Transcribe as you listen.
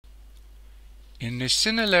In this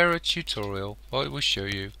Cinelerra tutorial, I will show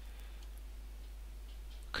you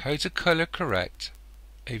how to color correct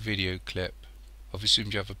a video clip. I've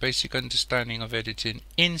assumed you have a basic understanding of editing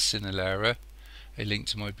in Cinelerra. A link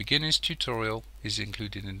to my beginner's tutorial is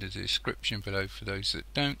included in the description below for those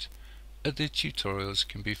that don't. Other tutorials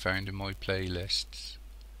can be found in my playlists.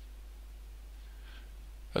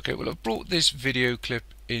 Okay, well, I've brought this video clip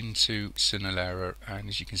into Cinelerra, and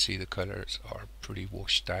as you can see the colors are pretty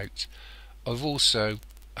washed out. I've also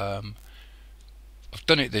I've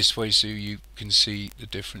done it this way so you can see the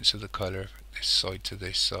difference of the color this side to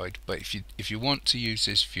this side, but if you want to use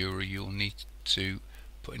this viewer, you'll need to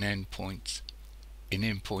put an in point and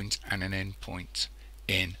an endpoint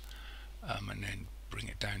in, and then bring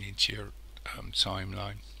it down into your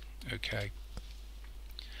timeline. Okay,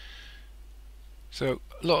 so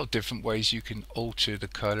a lot of different ways you can alter the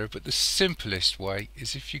color, but the simplest way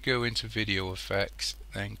is if you go into video effects,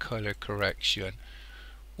 then color correction.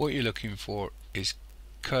 What you're looking for is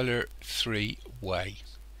color 3-way.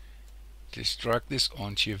 Just drag this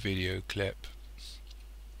onto your video clip,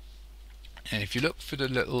 and if you look for the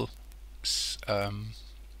little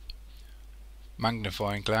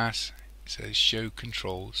magnifying glass, it says show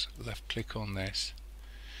controls. Left click on this,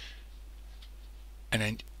 and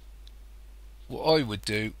then what I would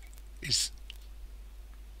do is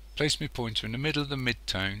place my pointer in the middle of the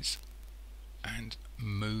midtones and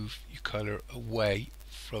move your color away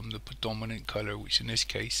from the predominant color, which in this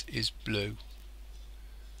case is blue.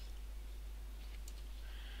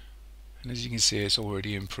 And as you can see, it's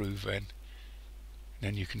already improving. And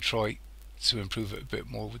then you can try to improve it a bit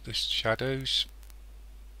more with the shadows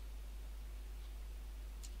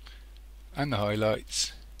and the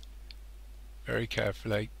highlights very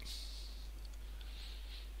carefully.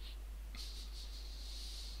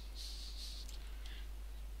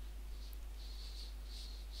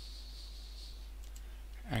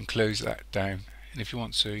 And close that down. And if you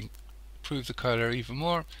want to improve the color even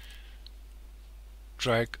more,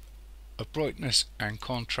 drag a brightness and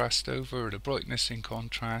contrast over the brightness and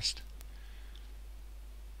contrast,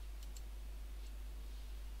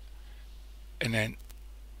 and then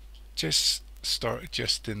just start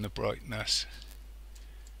adjusting the brightness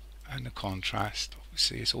and the contrast.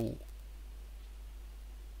 Obviously it's all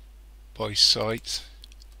by sight.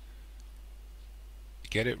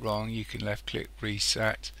 Get it wrong, you can left click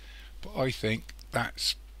reset, but I think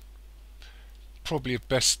that's probably the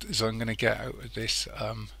best as I'm going to get out of this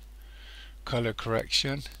color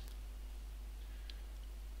correction.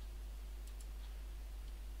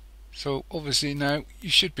 So obviously now you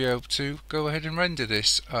should be able to go ahead and render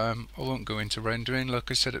this. I won't go into rendering.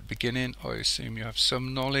 Like I said at the beginning, I assume you have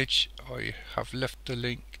some knowledge. I have left the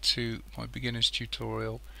link to my beginner's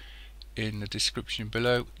tutorial in the description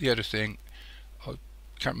below. The other thing, I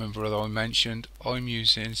can't remember whether I mentioned, I'm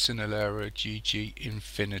using Cinelerra-GG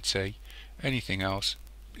Infinity. Anything else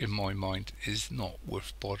in my mind is not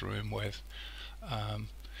worth bothering with.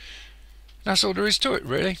 That's all there is to it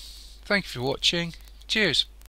really. Thank you for watching. Cheers.